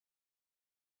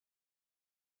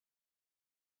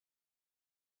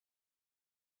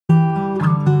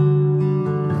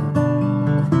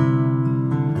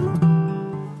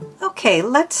Okay,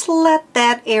 let's let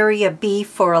that area be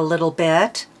for a little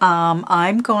bit.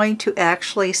 I'm going to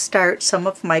actually start some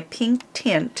of my pink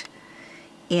tint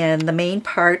in the main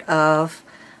part of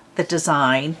the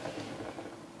design.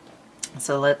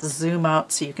 So let's zoom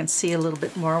out so you can see a little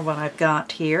bit more what I've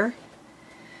got here.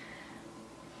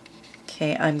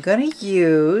 Okay, I'm going to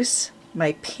use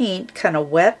my paint kind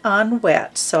of wet on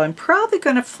wet. So I'm probably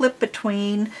going to flip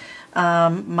between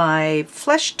my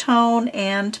flesh tone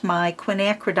and my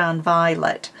quinacridone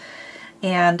violet.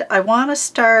 And I want to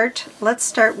start, let's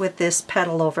start with this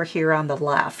petal over here on the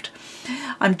left.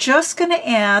 I'm just going to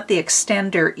add the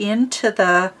extender into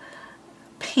the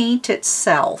paint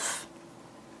itself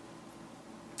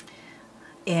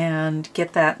and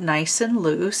get that nice and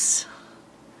loose.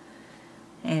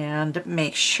 And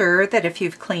make sure that if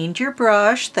you've cleaned your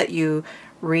brush that you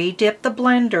re-dip the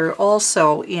blender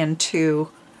also into,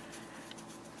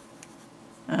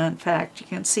 in fact you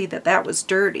can see that that was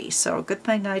dirty, so good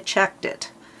thing I checked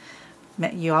it.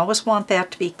 You always want that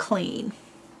to be clean.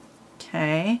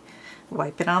 Okay,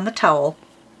 wipe it on the towel.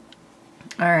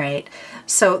 Alright,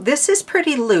 so this is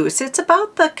pretty loose. It's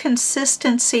about the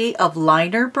consistency of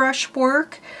liner brush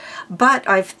work, but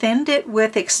I've thinned it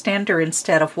with extender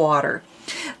instead of water.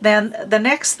 Then the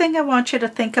next thing I want you to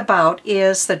think about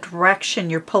is the direction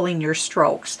you're pulling your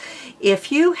strokes.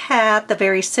 If you had the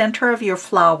very center of your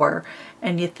flower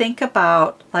and you think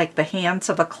about like the hands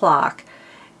of a clock,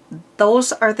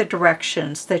 those are the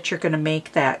directions that you're going to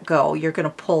make that go. You're going to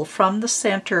pull from the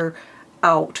center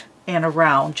out and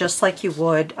around just like you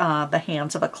would the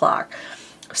hands of a clock.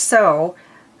 So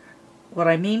what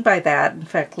I mean by that, in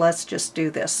fact, let's just do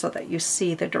this so that you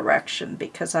see the direction,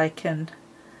 because I can,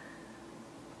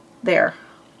 there.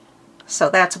 So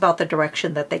that's about the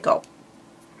direction that they go.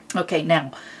 Okay,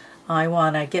 now I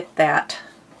want to get that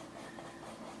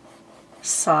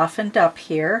softened up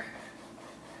here.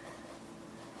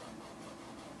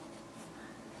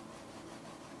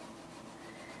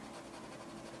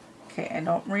 Okay, I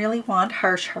don't really want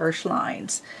harsh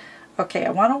lines. Okay, I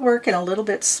want to work in a little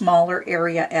bit smaller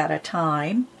area at a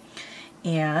time,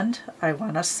 and I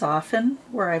want to soften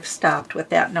where I've stopped with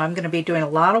that. Now I'm going to be doing a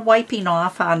lot of wiping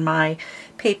off on my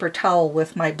paper towel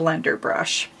with my blender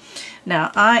brush.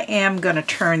 Now I am going to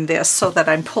turn this so that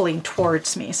I'm pulling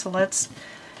towards me. So let's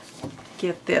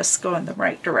get this going the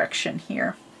right direction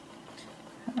here.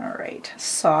 Alright,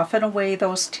 soften away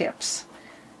those tips.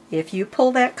 If you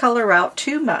pull that color out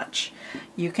too much,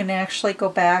 you can actually go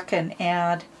back and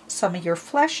add some of your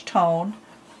flesh tone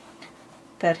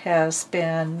that has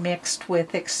been mixed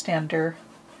with extender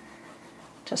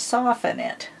to soften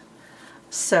it.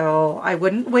 So I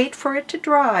wouldn't wait for it to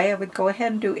dry. I would go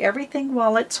ahead and do everything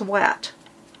while it's wet.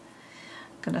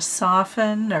 I'm going to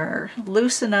soften or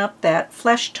loosen up that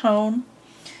flesh tone.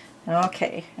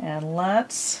 Okay, and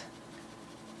let's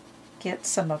get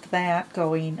some of that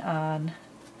going on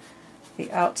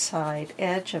the outside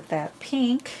edge of that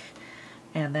pink.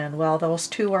 And then while those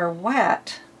two are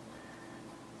wet,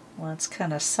 let's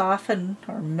kind of soften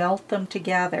or melt them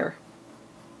together.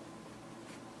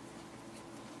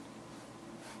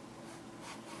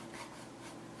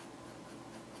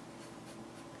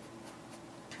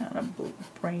 Kind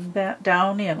of bring that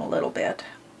down in a little bit.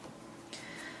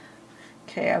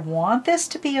 Okay, I want this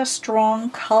to be a strong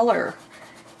color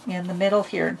in the middle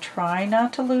here, and try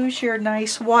not to lose your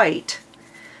nice white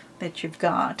that you've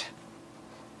got.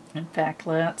 In fact,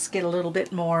 let's get a little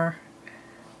bit more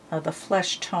of the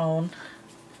flesh tone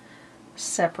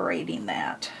separating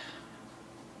that.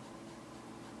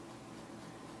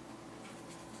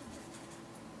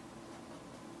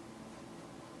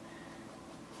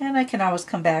 And I can always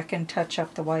come back and touch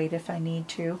up the white if I need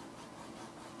to.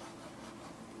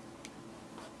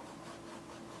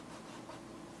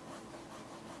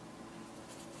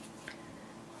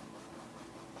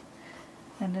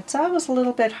 And it's always a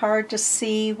little bit hard to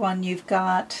see when you've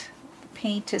got the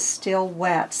paint is still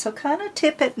wet. So kind of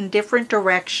tip it in different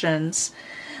directions.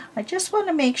 I just want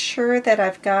to make sure that I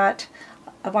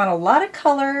want a lot of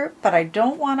color, but I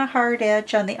don't want a hard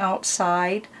edge on the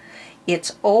outside.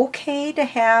 It's okay to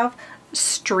have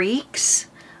streaks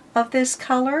of this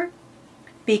color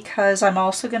because I'm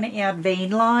also going to add vein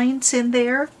lines in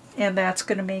there, and that's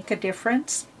going to make a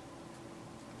difference.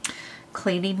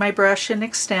 Cleaning my brush and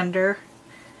extender,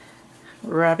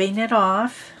 rubbing it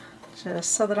off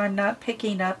just so that I'm not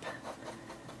picking up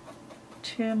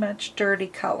too much dirty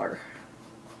color.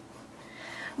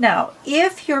 Now,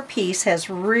 if your piece has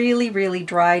really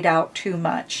dried out too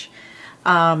much,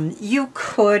 you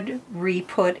could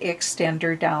re-put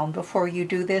extender down before you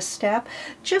do this step.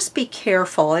 Just be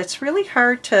careful. It's really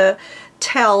hard to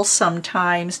tell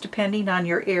sometimes, depending on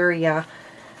your area,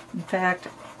 In fact,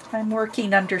 I'm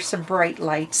working under some bright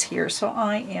lights here, so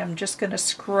I am just going to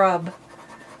scrub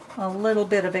a little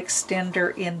bit of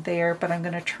extender in there, but I'm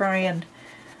going to try and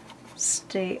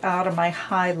stay out of my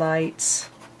highlights.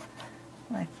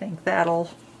 I think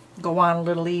that'll go on a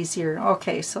little easier.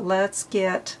 Okay, so let's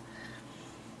get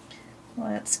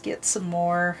some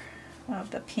more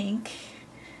of the pink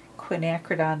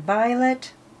quinacridone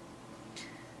violet,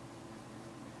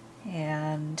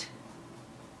 and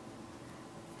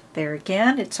there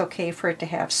again, it's okay for it to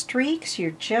have streaks.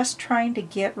 You're just trying to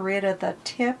get rid of the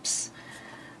tips.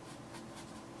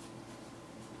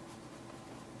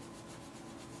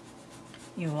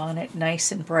 You want it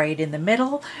nice and bright in the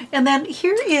middle. And then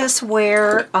here is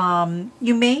where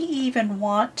you may even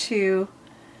want to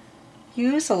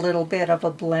use a little bit of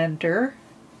a blender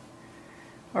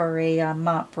or a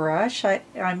mop brush.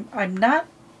 I'm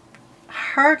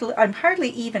hardly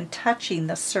even touching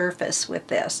the surface with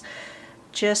this.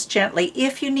 Just gently.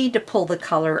 If you need to pull the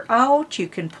color out, you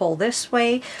can pull this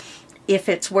way. If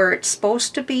it's where it's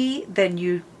supposed to be, then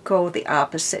you go the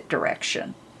opposite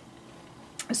direction.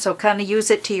 So kind of use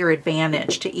it to your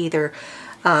advantage to either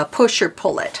push or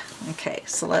pull it. Okay,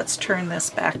 so let's turn this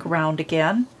back around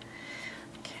again.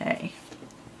 Okay,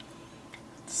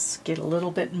 let's get a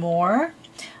little bit more.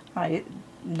 I'm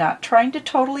not trying to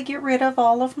totally get rid of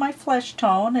all of my flesh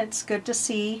tone. It's good to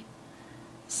see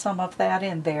some of that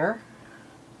in there.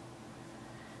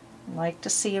 I like to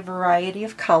see a variety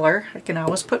of color. I can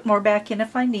always put more back in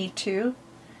if I need to.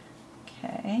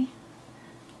 Okay.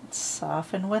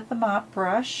 Soften with the mop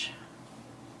brush.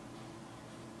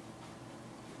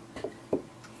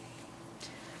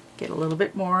 Get a little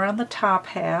bit more on the top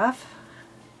half.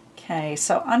 Okay,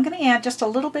 so I'm going to add just a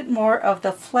little bit more of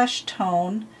the flesh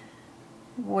tone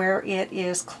where it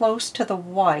is close to the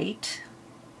white.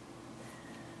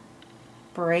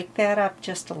 Break that up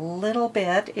just a little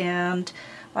bit, and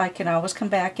I can always come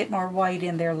back, get more white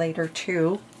in there later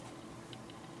too.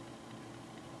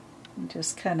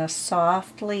 Just kind of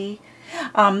softly.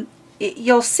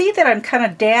 You'll see that I'm kind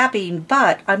of dabbing,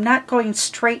 but I'm not going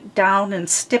straight down and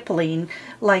stippling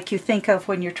like you think of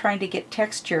when you're trying to get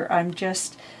texture. I'm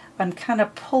kind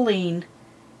of pulling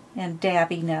and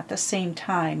dabbing at the same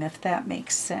time, if that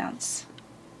makes sense.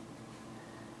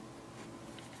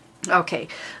 Okay,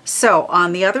 so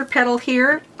on the other petal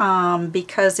here,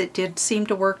 because it did seem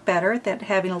to work better, that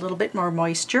having a little bit more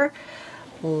moisture,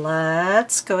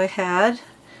 let's go ahead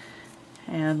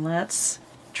and let's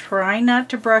try not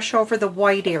to brush over the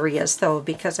white areas though,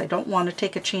 because I don't want to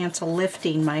take a chance of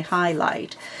lifting my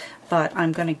highlight. But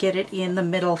I'm going to get it in the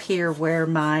middle here where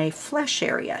my flesh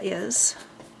area is.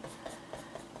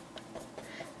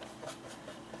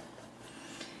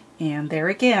 And there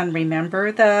again,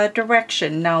 remember the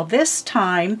direction. Now this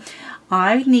time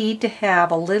I need to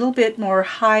have a little bit more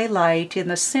highlight in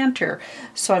the center.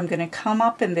 So I'm going to come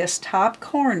up in this top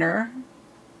corner,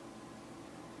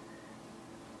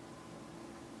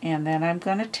 and then I'm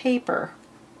going to taper.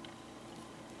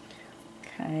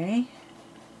 Okay.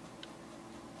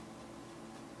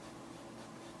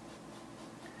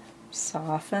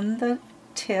 Soften the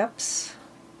tips.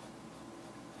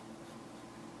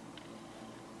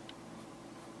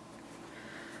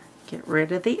 Get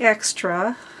rid of the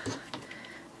extra.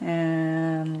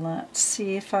 And let's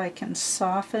see if I can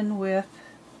soften with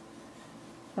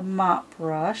the mop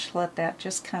brush. Let that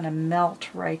just kind of melt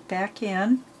right back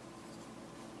in.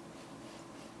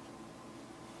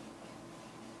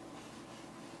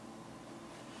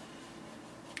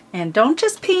 And don't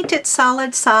just paint it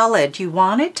solid. You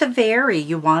want it to vary.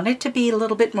 You want it to be a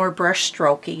little bit more brush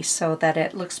strokey so that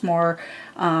it looks more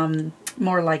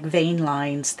like vein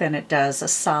lines than it does a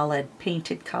solid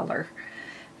painted color.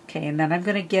 Okay, and then I'm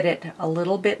going to get it a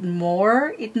little bit more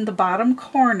in the bottom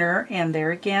corner, and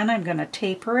there again I'm going to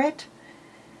taper it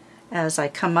as I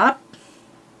come up.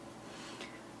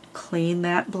 Clean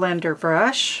that blender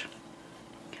brush,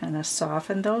 kind of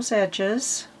soften those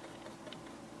edges.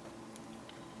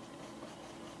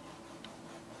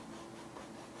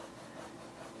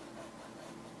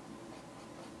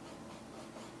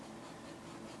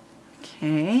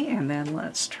 Okay, and then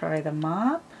let's try the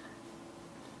mop.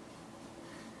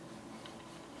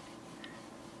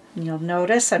 And you'll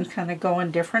notice I'm kind of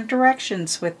going different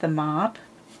directions with the mop.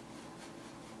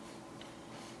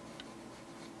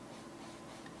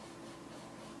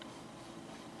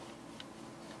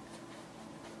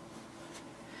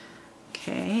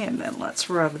 Okay, and then let's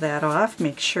rub that off.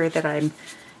 Make sure that I'm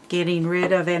getting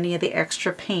rid of any of the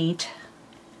extra paint.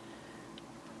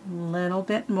 A little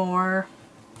bit more,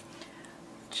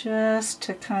 just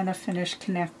to kind of finish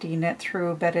connecting it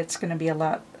through, but it's going to be a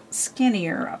lot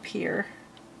skinnier up here.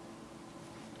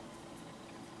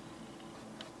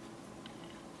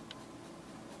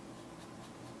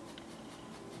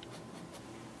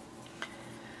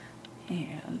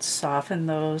 And soften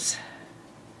those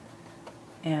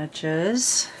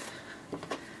edges.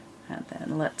 And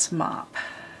then let's mop.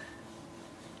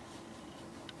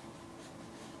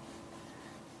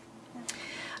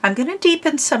 I'm going to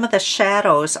deepen some of the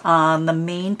shadows on the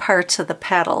main parts of the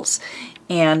petals,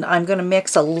 and I'm going to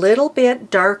mix a little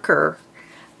bit darker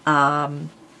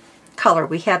color.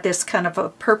 We had this kind of a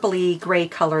purpley gray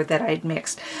color that I'd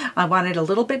mixed. I wanted a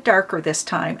little bit darker this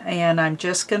time, and I'm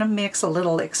just going to mix a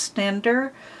little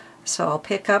extender. So I'll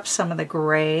pick up some of the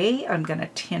gray. I'm going to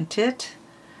tint it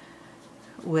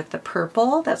with the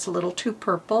purple. That's a little too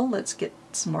purple. Let's get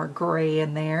some more gray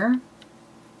in there.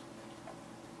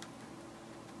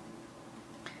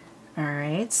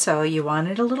 Alright, so you want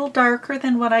it a little darker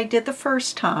than what I did the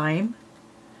first time.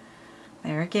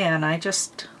 There again, I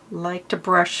just like to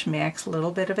brush mix, a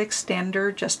little bit of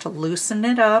extender just to loosen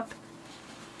it up.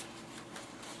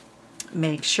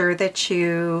 Make sure that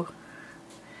you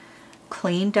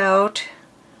cleaned out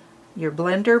your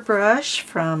blender brush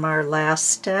from our last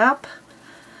step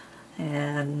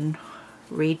and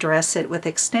redress it with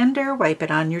extender, wipe it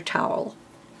on your towel.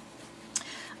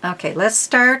 Okay, let's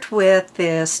start with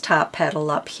this top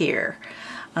petal up here.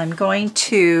 I'm going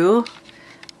to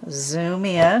zoom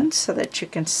in so that you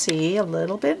can see a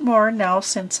little bit more now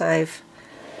since I've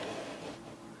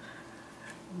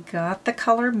got the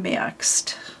color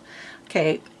mixed.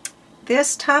 Okay,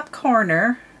 this top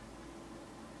corner,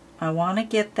 I want to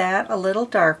get that a little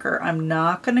darker. I'm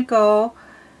not going to go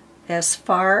as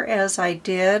far as I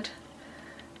did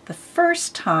the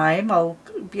first time. I'll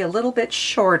be a little bit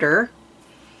shorter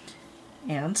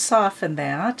and soften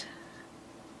that.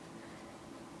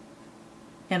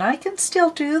 And I can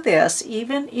still do this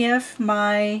even if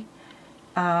my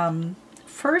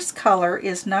first color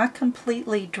is not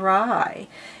completely dry.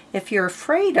 If you're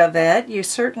afraid of it, you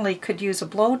certainly could use a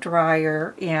blow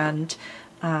dryer and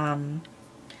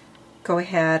go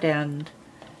ahead and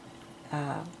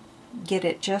get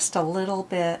it just a little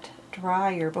bit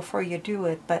drier before you do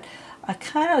it, but I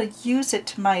kind of use it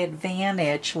to my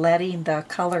advantage, letting the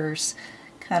colors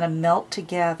kind of melt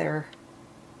together.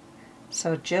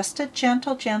 So just a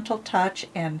gentle touch,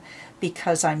 and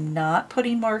because I'm not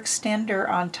putting more extender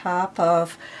on top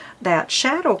of that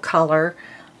shadow color,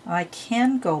 I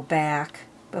can go back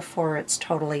before it's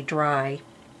totally dry.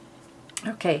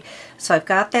 Okay, so I've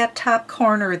got that top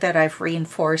corner that I've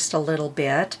reinforced a little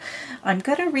bit. I'm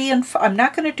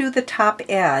not going to do the top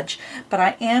edge, but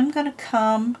I am going to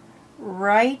come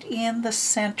right in the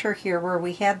center here where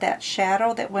we had that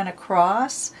shadow that went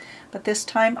across, but this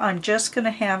time I'm just going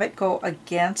to have it go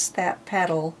against that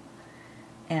petal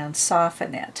and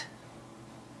soften it.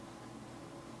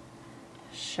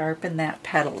 Sharpen that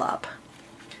petal up.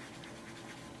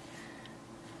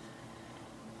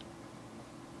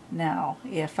 Now,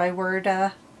 if I were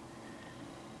to,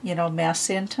 mess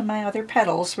into my other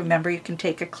petals, remember you can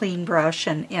take a clean brush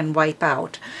and wipe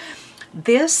out.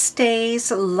 This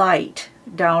stays light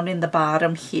down in the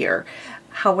bottom here.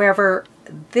 However,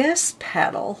 this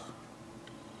petal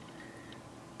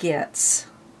gets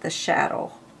the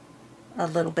shadow a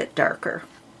little bit darker.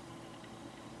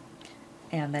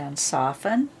 And then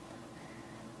soften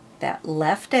that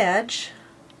left edge.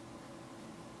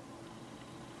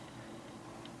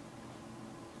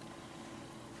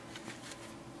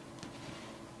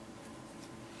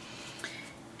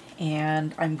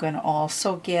 And I'm going to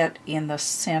also get in the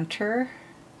center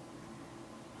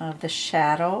of the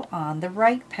shadow on the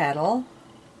right petal.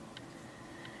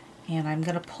 And I'm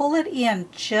going to pull it in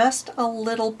just a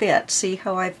little bit. See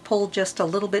how I've pulled just a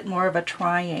little bit more of a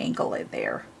triangle in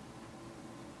there.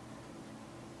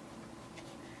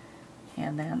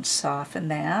 And then soften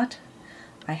that.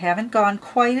 I haven't gone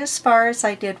quite as far as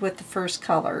I did with the first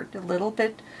color. A little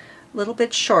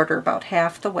bit shorter, about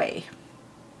half the way.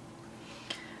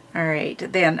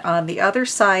 Alright, then on the other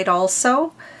side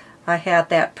also, I had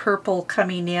that purple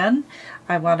coming in.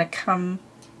 I want to come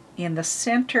in the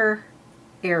center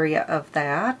area of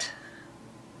that.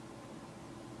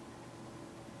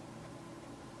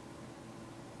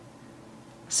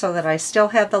 So that I still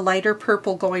have the lighter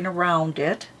purple going around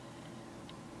it.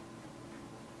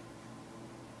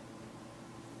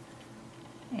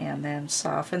 And then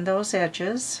soften those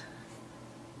edges.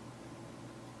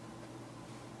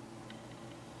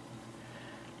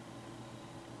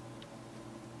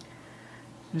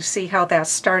 You see how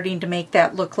that's starting to make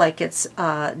that look like it's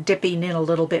dipping in a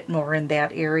little bit more in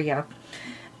that area.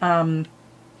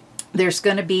 There's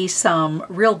going to be some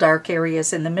real dark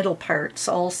areas in the middle parts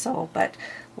also, but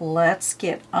let's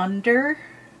get under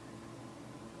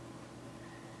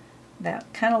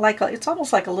that, kind of like it's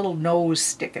almost like a little nose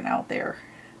sticking out there.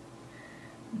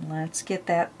 Let's get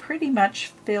that pretty much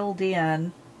filled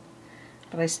in.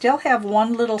 But I still have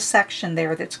one little section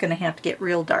there that's going to have to get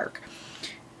real dark.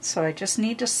 So I just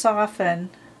need to soften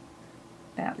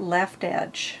that left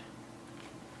edge.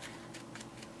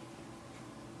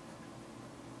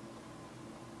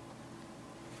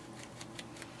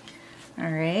 All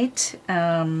right,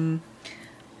 I'm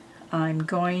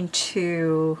going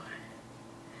to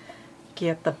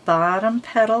get the bottom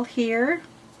petal here.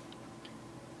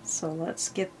 So let's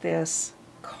get this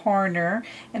corner,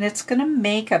 and it's going to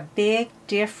make a big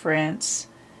difference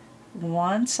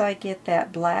once I get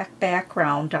that black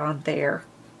background on there.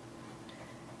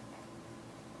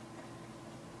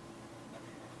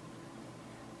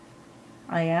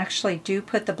 I actually do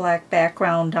put the black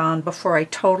background on before I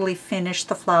totally finish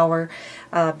the flower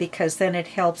because then it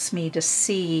helps me to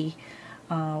see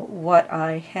what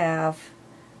I have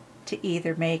to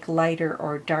either make lighter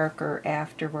or darker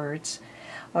afterwards.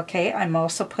 Okay, I'm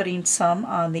also putting some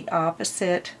on the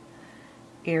opposite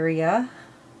area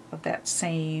of that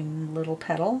same little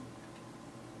petal.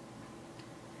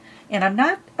 And I'm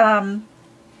not,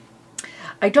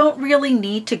 I don't really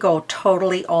need to go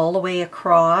totally all the way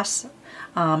across.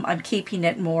 I'm keeping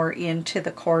it more into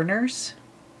the corners.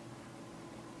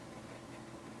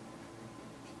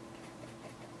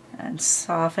 And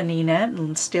softening it,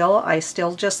 and I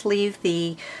still just leave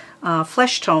the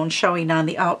flesh tone showing on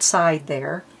the outside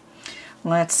there.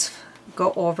 Let's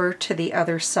go over to the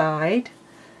other side.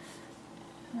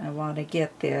 I want to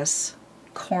get this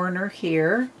corner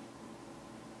here.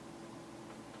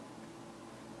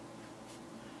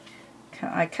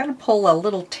 I kind of pull a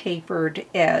little tapered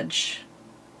edge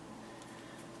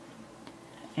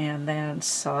and then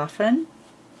soften.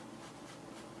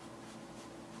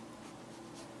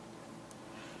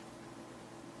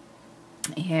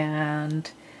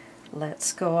 And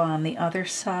let's go on the other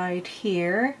side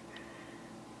here.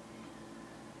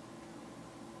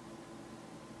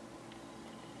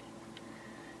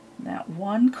 That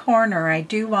one corner, I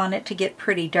do want it to get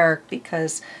pretty dark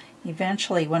because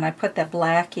eventually when I put that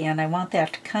black in, I want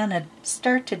that to kind of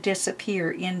start to disappear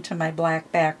into my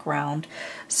black background.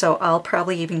 So I'll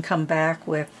probably even come back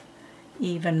with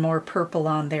even more purple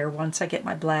on there once I get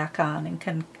my black on and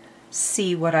can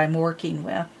see what I'm working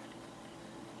with.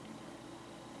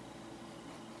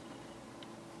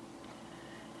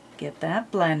 Get that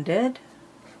blended.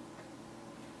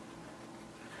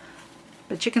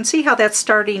 But you can see how that's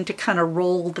starting to kind of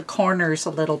roll the corners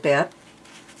a little bit.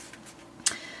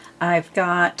 I've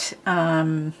got,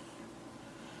 I'm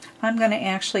going to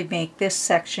actually make this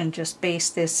section, just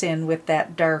base this in with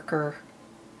that darker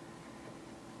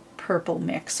purple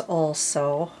mix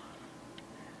also.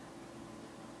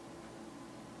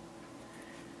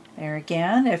 There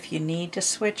again, if you need to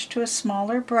switch to a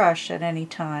smaller brush at any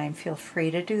time, feel free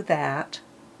to do that.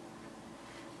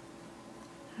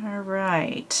 All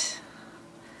right,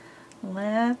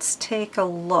 let's take a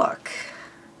look.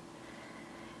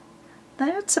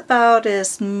 That's about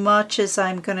as much as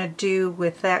I'm going to do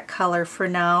with that color for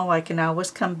now. I can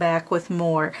always come back with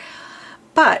more.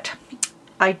 But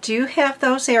I do have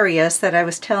those areas that I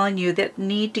was telling you that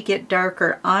need to get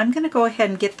darker. I'm going to go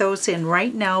ahead and get those in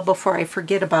right now before I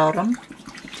forget about them.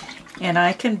 And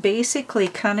I can basically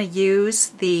kind of use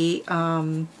the,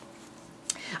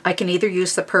 I can either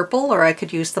use the purple or I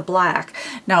could use the black.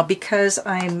 Now because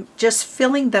I'm just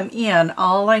filling them in,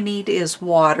 all I need is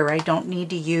water. I don't need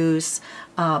to use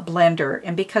blender.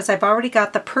 And because I've already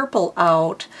got the purple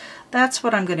out, that's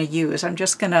what I'm going to use. I'm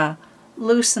just going to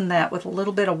loosen that with a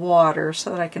little bit of water so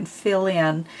that I can fill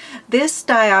in. This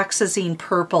dioxazine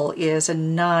purple is a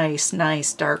nice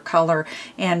dark color,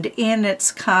 and in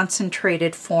its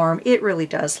concentrated form it really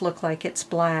does look like it's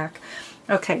black.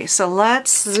 Okay, so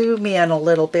let's zoom in a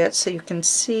little bit so you can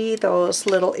see those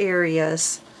little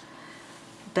areas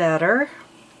better.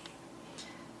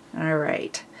 All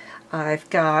right, I've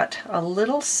got a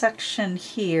little section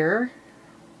here.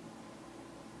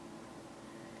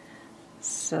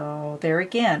 So there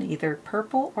again, either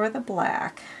purple or the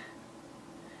black.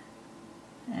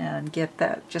 And get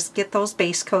that, just get those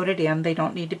base coated in. They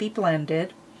don't need to be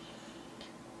blended.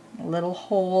 A little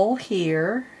hole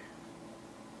here.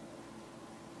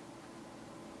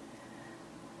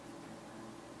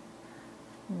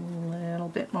 A little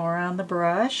bit more on the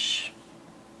brush.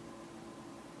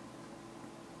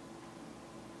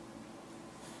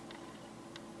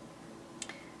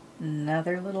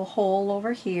 Another little hole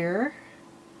over here.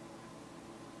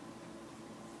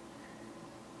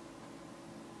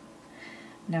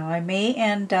 Now I may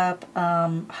end up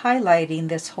highlighting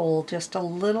this hole just a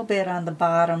little bit on the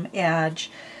bottom edge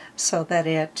so that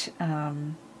it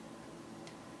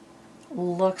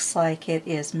looks like it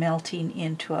is melting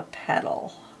into a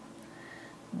petal.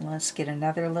 Let's get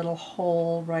another little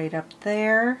hole right up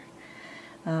there.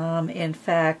 In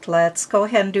fact, let's go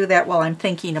ahead and do that while I'm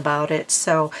thinking about it.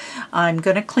 So I'm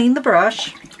going to clean the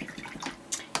brush,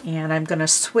 and I'm going to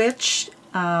switch,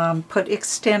 put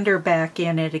extender back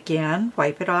in it again,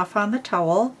 wipe it off on the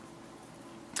towel,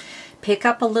 pick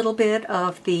up a little bit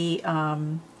of the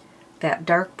that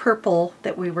dark purple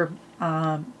that we were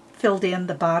filled in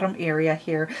the bottom area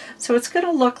here. So it's going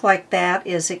to look like that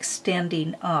is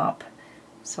extending up.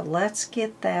 So let's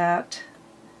get that.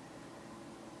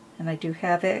 And I do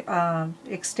have an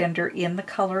extender in the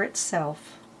color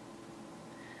itself.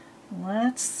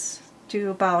 Let's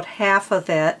do about half of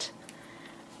it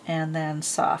and then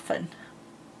soften.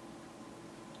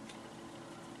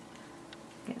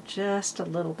 Get just a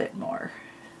little bit more.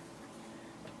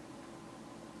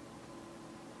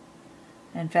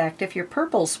 In fact, if your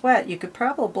purple's wet, you could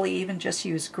probably even just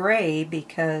use gray,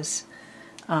 because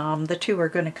the two are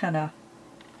going to kind of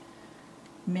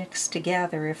mix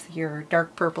together if your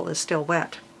dark purple is still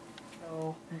wet.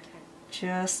 So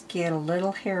just get a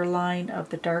little hairline of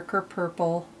the darker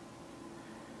purple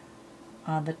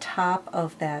on the top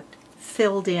of that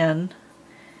filled in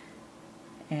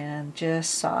and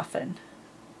just soften.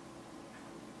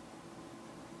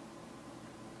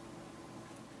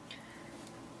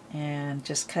 And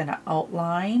just kind of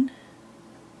outline,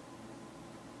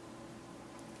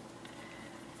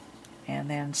 and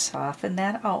then soften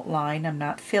that outline. I'm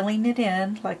not filling it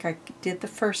in like I did the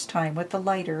first time with the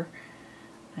lighter.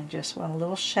 I just want a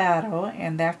little shadow,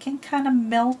 and that can kind of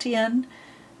melt in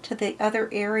to the other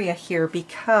area here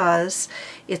because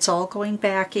it's all going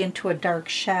back into a dark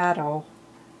shadow.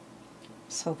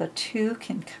 So the two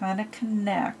can kind of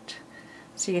connect.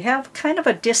 So you have kind of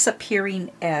a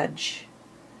disappearing edge.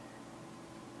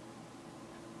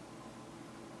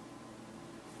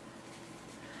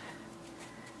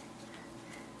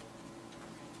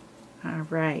 All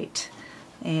right,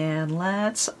 and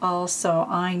let's also,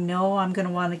 I know I'm going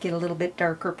to want to get a little bit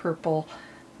darker purple.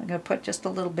 I'm going to put just a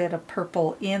little bit of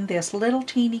purple in this little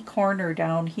teeny corner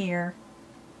down here.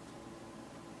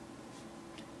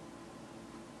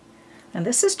 And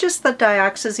this is just the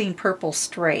dioxazine purple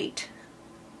straight.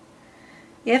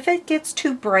 If it gets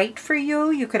too bright for you,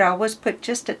 you could always put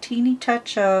just a teeny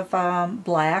touch of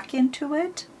black into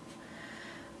it.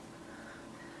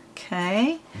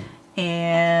 Okay.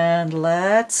 And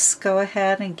let's go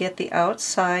ahead and get the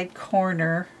outside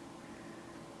corner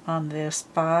on this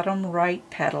bottom right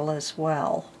petal as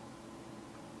well.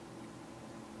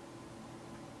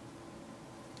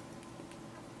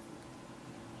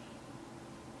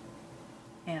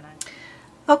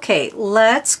 Okay,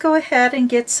 let's go ahead and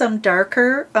get some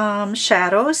darker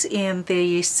shadows in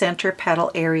the center petal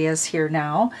areas here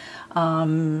now.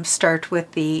 Start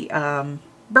with the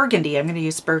burgundy. I'm going to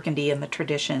use burgundy in the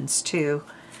traditions to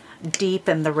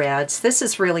deepen the reds. This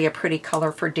is really a pretty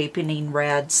color for deepening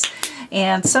reds.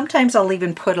 And sometimes I'll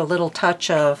even put a little touch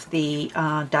of the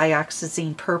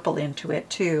dioxazine purple into it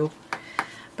too.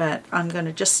 But I'm going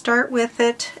to just start with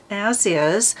it as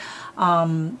is.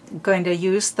 I'm going to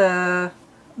use the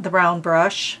round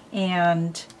brush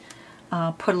and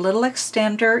put a little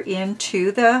extender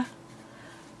into the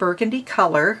burgundy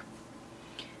color.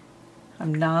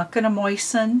 I'm not going to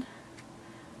moisten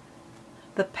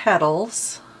the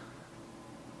petals.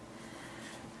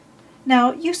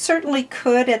 Now, you certainly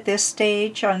could at this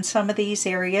stage on some of these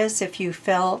areas, if you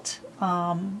felt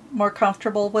more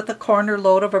comfortable with a corner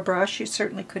load of a brush, you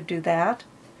certainly could do that.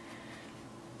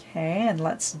 Okay, and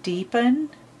let's deepen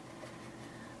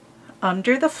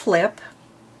under the flip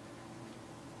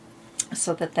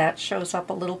so that that shows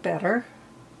up a little better.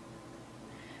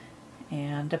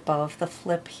 And above the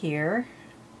flip here.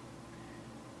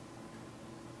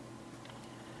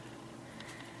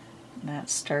 And that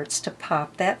starts to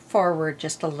pop that forward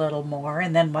just a little more.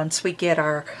 And then once we get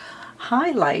our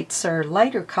highlights or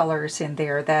lighter colors in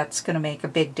there, that's going to make a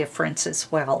big difference as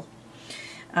well.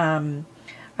 I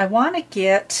want to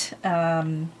get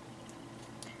a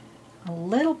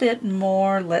little bit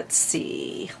more, let's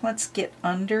see, let's get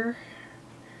under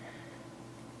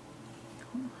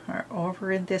or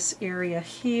over in this area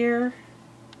here.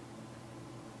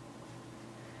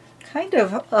 Kind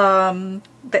of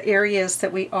the areas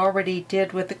that we already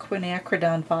did with the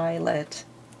quinacridone violet.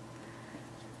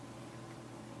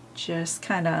 Just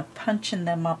kind of punching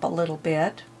them up a little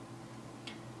bit.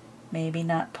 Maybe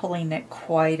not pulling it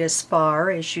quite as far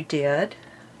as you did.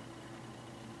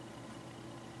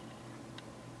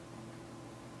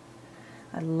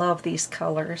 I love these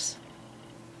colors.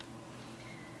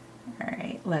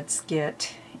 Alright, let's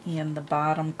get in the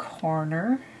bottom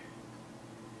corner.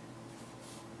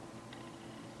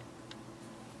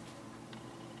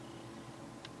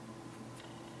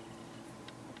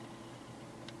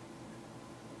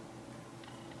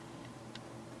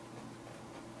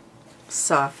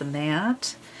 soften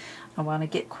that. I want to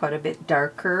get quite a bit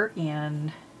darker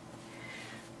in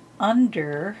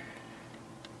under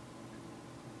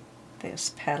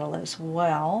this petal as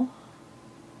well.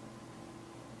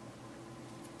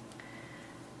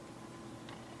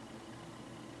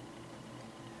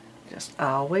 Just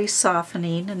always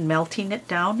softening and melting it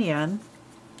down in.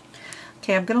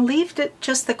 Okay, I'm going to leave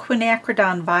just the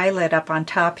quinacridone violet up on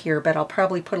top here, but I'll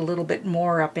probably put a little bit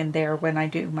more up in there when I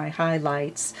do my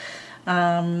highlights.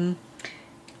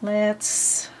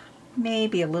 Let's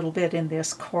maybe a little bit in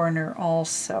this corner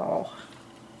also.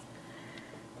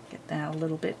 Get that a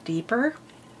little bit deeper.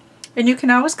 And you can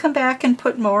always come back and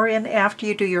put more in after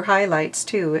you do your highlights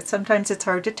too. Sometimes it's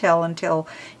hard to tell until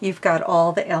you've got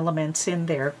all the elements in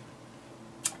there.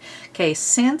 Okay,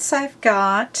 since I've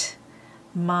got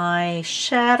my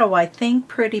shadow, I think,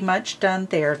 pretty much done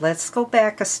there, let's go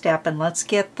back a step and let's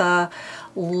get the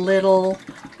little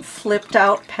flipped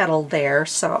out petal there.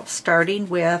 So starting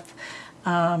with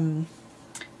quinacridone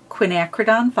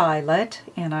violet,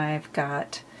 and I've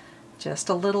got just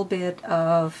a little bit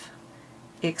of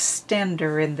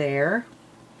extender in there,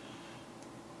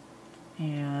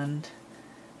 and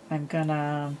I'm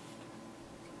gonna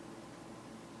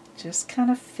just kind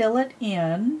of fill it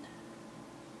in.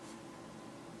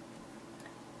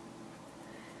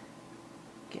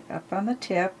 Get up on the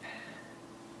tip,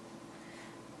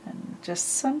 and just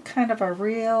some kind of a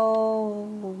real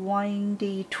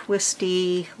windy,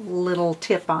 twisty little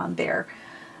tip on there.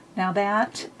 Now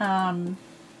that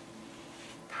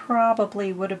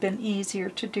probably would have been easier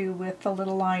to do with the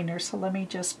little liner, so let me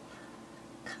just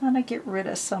kind of get rid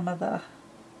of some of the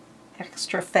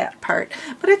extra fat part.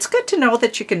 But it's good to know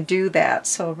that you can do that.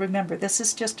 So remember, this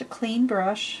is just a clean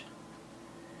brush,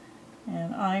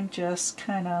 and I'm just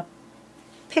kind of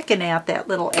picking at that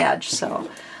little edge. So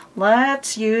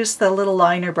let's use the little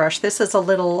liner brush. This is a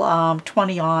little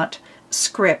 20-aught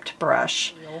script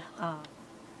brush.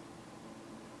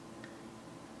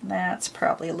 That's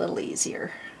probably a little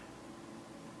easier.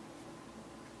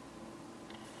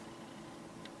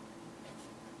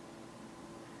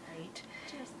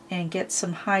 And get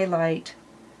some highlight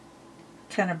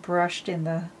kind of brushed in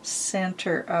the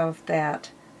center of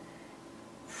that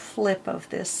flip of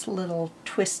this little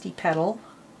twisty petal.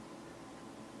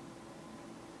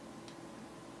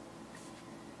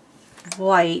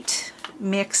 White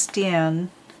mixed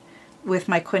in with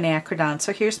my quinacridone.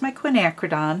 So here's my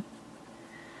quinacridone.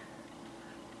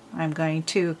 I'm going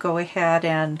to go ahead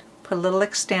and put a little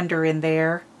extender in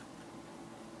there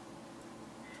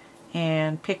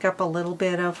and pick up a little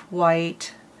bit of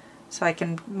white so I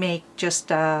can make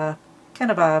just a kind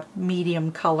of a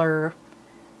medium color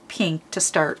pink to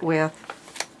start with.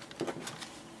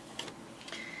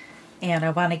 And I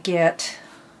want to get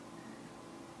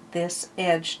this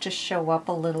edge to show up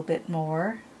a little bit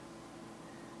more.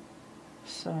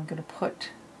 So I'm going to put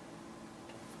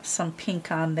some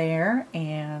pink on there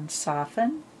and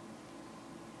soften.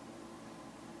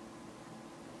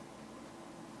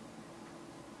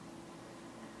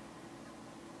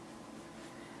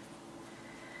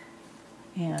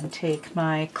 And take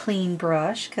my clean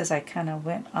brush, because I kind of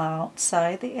went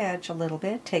outside the edge a little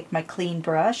bit, take my clean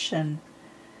brush and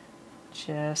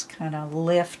just kind of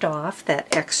lift off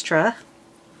that extra.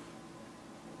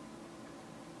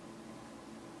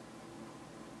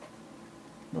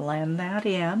 Blend that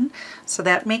in. So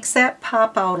that makes that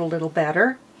pop out a little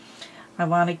better. I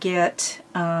want to get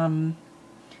a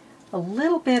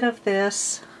little bit of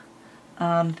this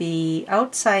on the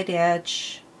outside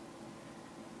edge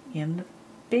in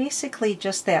basically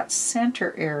just that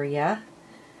center area,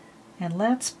 and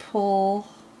let's pull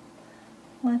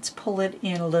it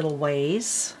in a little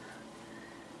ways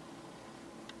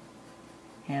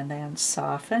and then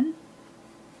soften.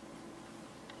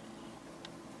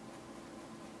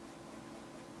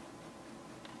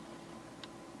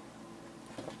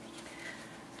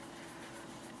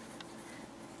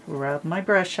 Rub my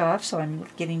brush off so I'm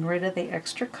getting rid of the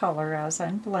extra color as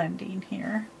I'm blending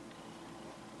here.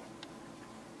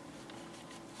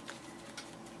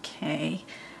 Okay,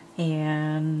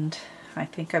 and I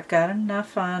think I've got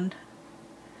enough on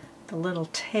the little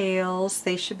tails.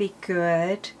 They should be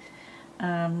good.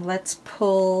 Let's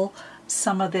pull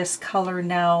some of this color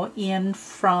now in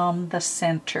from the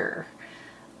center.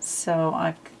 So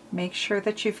I make sure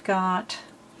that you've got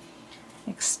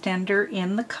extender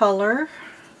in the color,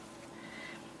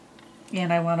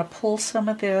 and I want to pull some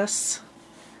of this.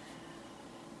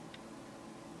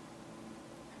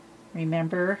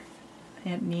 Remember,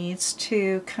 it needs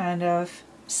to kind of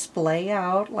splay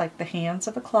out like the hands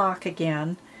of a clock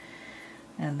again.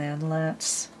 And then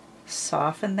let's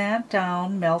Soften that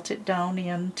down, melt it down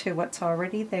into what's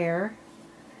already there.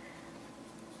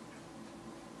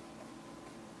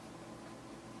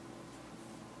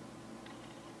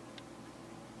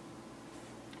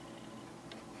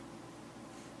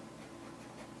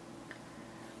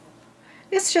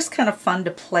 It's just kind of fun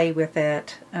to play with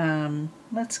it.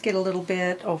 Let's get a little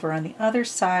bit over on the other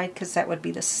side because that would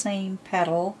be the same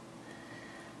petal,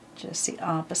 just the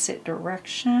opposite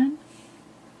direction.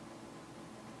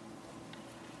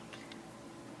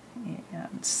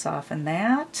 And soften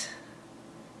that.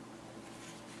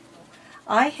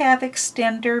 I have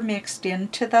extender mixed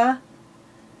into the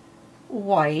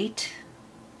white.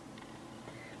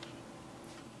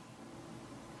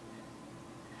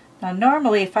 Now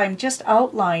normally if I'm just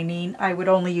outlining I would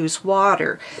only use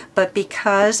water, but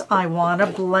because I want to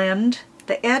blend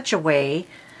the edge away,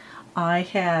 I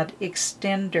had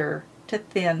extender to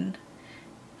thin,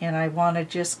 and I want to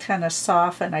just kind of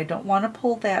soften. I don't want to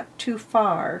pull that too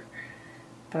far,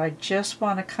 but I just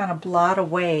want to kind of blot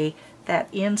away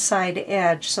that inside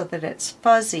edge so that it's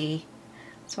fuzzy,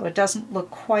 so it doesn't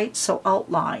look quite so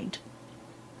outlined.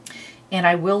 And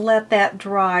I will let that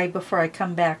dry before I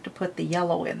come back to put the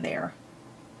yellow in there.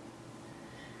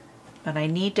 But I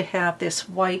need to have this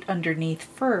white underneath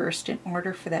first in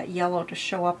order for that yellow to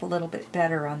show up a little bit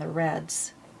better on the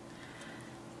reds.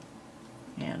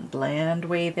 And blend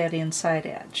away that inside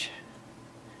edge.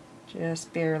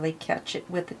 Just barely catch it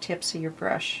with the tips of your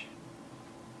brush.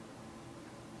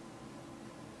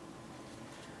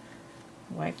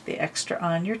 Wipe the extra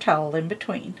on your towel in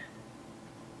between.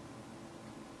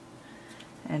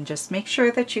 And just make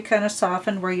sure that you kind of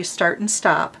soften where you start and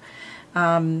stop.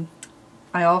 I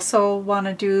also want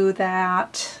to do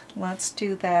that, let's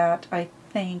do that, I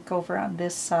think, over on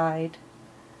this side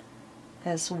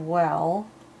as well.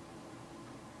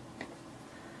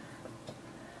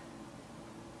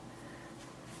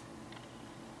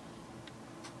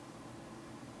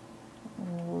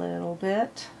 A little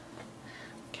bit.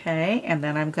 Okay, and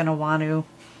then I'm going to want to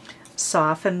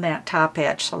soften that top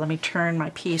edge. So let me turn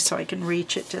my piece so I can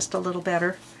reach it just a little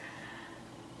better.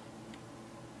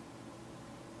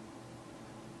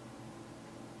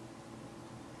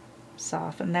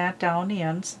 Soften that down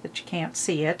in so that you can't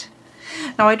see it.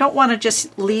 Now I don't want to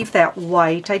just leave that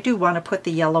white. I do want to put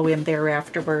the yellow in there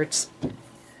afterwards.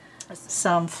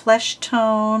 Some flesh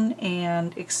tone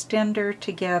and extender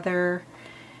together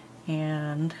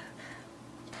and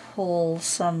pull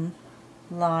some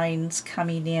lines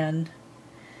coming in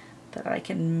that I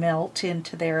can melt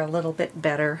into there a little bit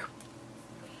better,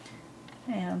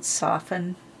 and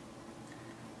soften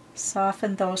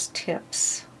those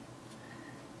tips.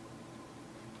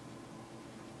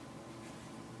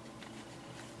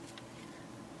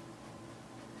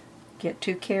 Get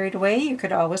too carried away, you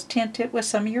could always tint it with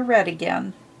some of your red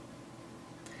again.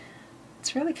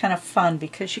 It's really kind of fun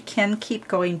because you can keep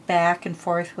going back and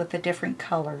forth with the different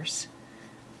colors.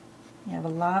 You have a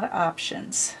lot of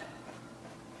options.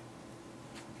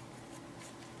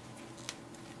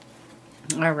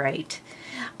 All right.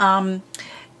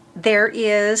 There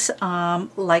is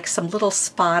like some little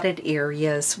spotted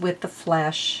areas with the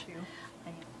flesh.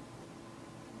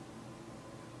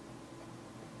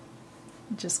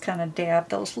 Just kind of dab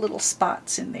those little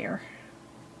spots in there.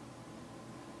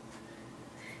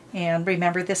 And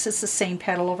remember, this is the same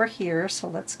petal over here, so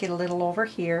let's get a little over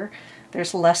here.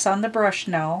 There's less on the brush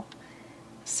now,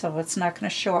 so it's not going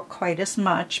to show up quite as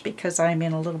much because I'm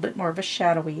in a little bit more of a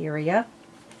shadowy area.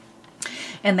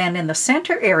 And then in the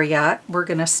center area, we're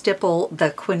going to stipple the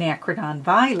quinacridone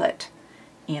violet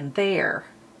in there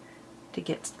to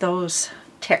get those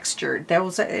textured.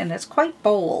 And it's quite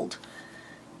bold.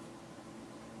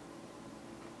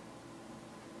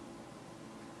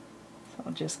 So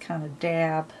I'll just kind of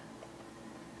dab.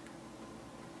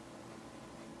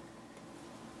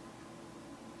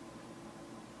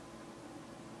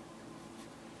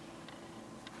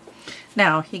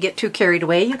 Now, you get too carried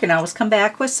away, you can always come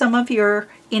back with some of your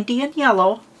Indian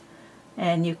yellow,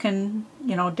 and you can,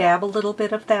 you know, dab a little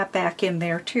bit of that back in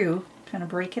there too. Kind of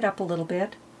break it up a little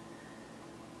bit.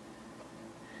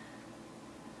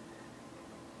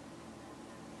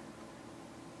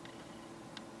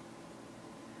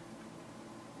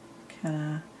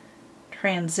 Kind of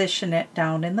transition it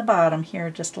down in the bottom here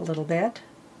just a little bit.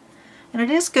 And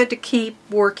it is good to keep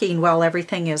working while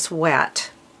everything is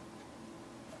wet.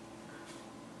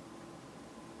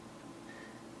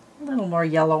 A little more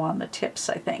yellow on the tips,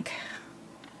 I think.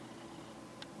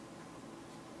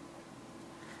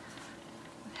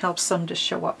 Helps them to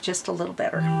show up just a little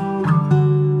better.